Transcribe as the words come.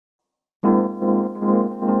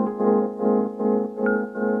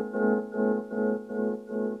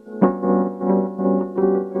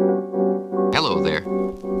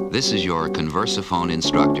This is your conversaphone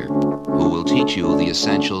instructor who will teach you the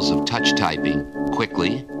essentials of touch typing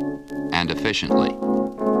quickly and efficiently.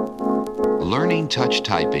 Learning touch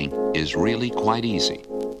typing is really quite easy.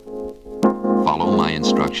 Follow my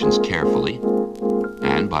instructions carefully,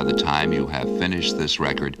 and by the time you have finished this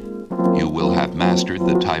record, you will have mastered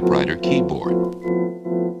the typewriter keyboard.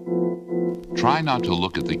 Try not to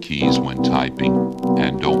look at the keys when typing,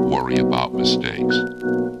 and don't worry about mistakes.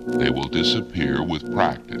 They will disappear with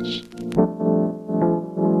practice.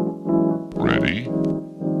 Ready?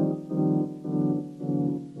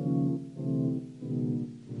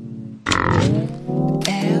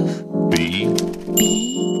 F B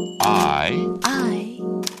I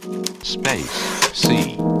space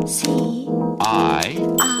C I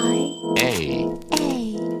A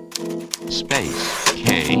space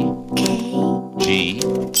K G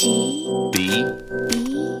B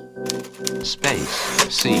space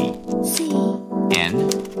C N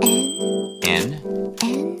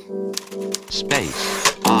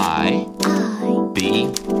space I B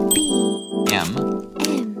M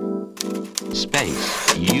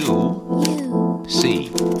space U C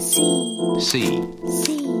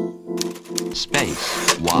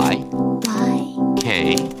space Y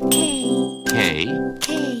K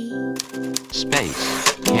space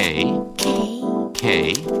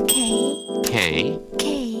K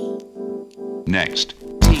next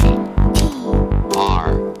T R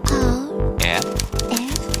F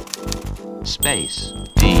space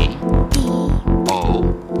D O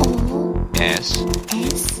S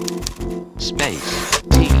space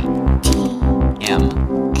T M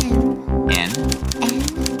N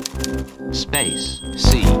space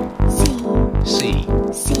C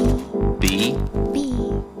B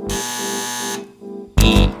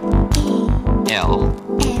E L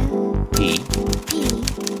P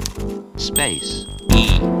space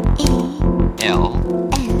E L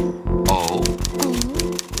O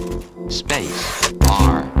space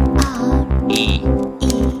R E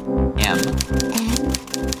M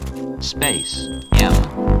space M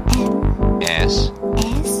S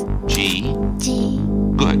G.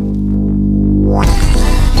 Good.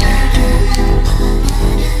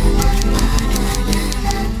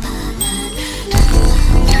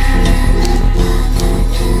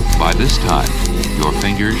 By this time, your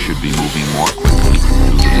fingers should be moving more quickly to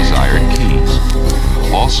the desired keys.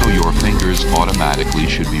 Also, your fingers automatically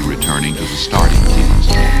should be returning to the starting keys.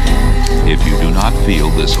 If you do not feel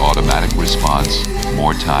this automatic response,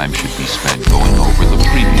 more time should be spent going over the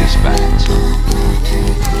previous bands.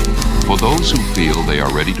 For those who feel they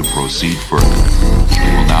are ready to proceed further,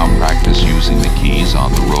 we will now practice using the keys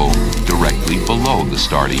on the row directly below the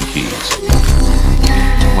starting keys.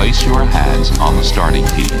 Place your hands on the starting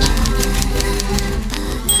keys